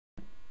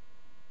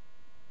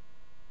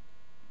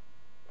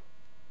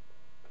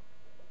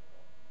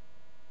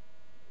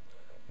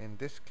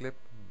this clip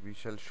we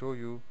shall show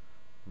you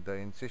the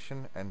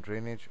incision and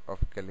drainage of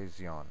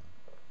Chalazion.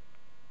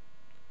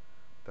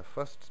 The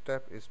first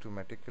step is to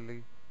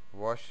methodically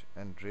wash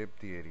and drape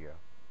the area.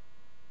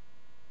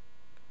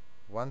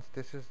 Once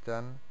this is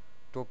done,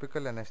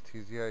 topical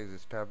anesthesia is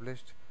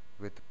established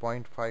with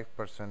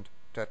 0.5%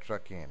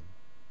 tetracaine.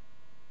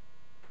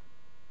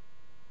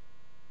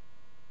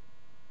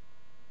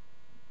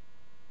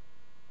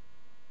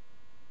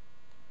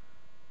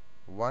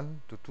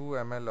 One to 2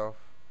 ml of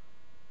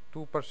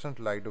 2%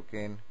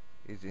 lidocaine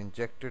is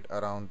injected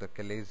around the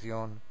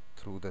chalazion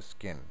through the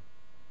skin.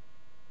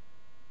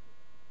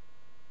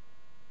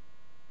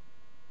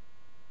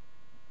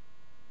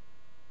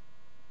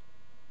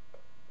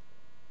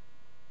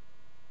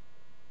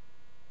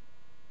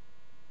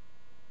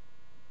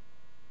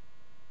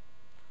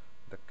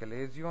 The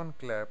chalazion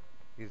clamp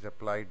is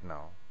applied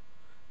now.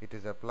 It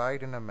is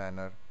applied in a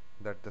manner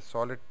that the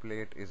solid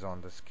plate is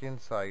on the skin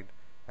side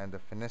and the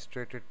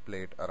fenestrated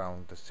plate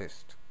around the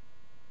cyst.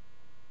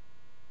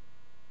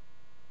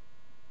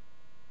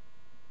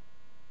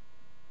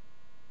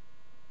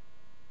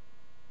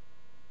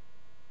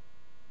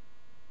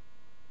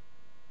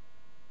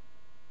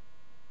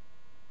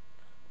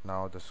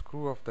 Now the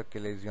screw of the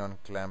chalazion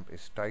clamp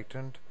is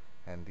tightened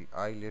and the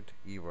eyelid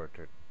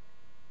everted.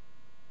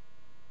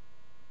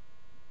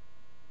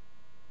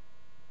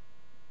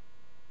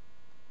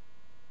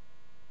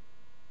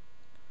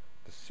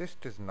 The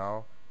cyst is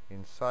now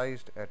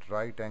incised at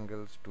right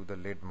angles to the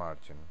lid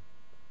margin.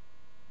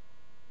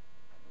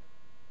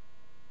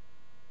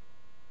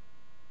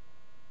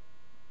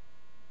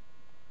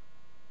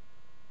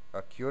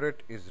 A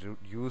curette is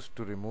used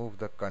to remove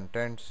the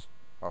contents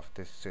of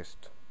this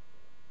cyst.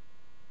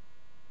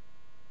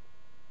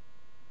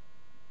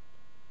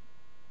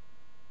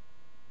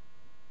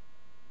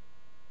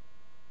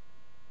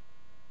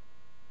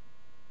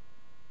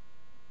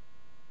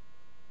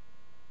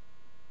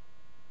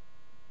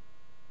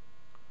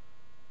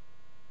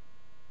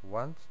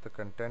 Once the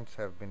contents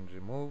have been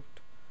removed,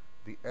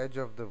 the edge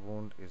of the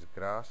wound is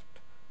grasped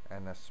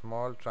and a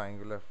small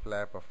triangular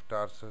flap of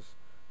tarsus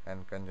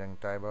and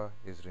conjunctiva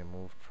is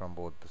removed from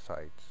both the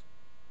sides.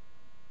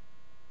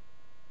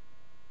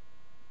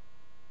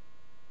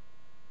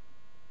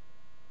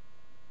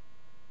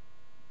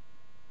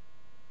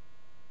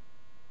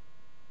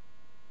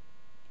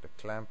 The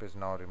clamp is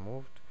now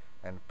removed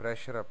and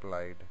pressure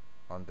applied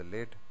on the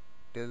lid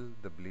till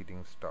the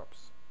bleeding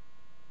stops.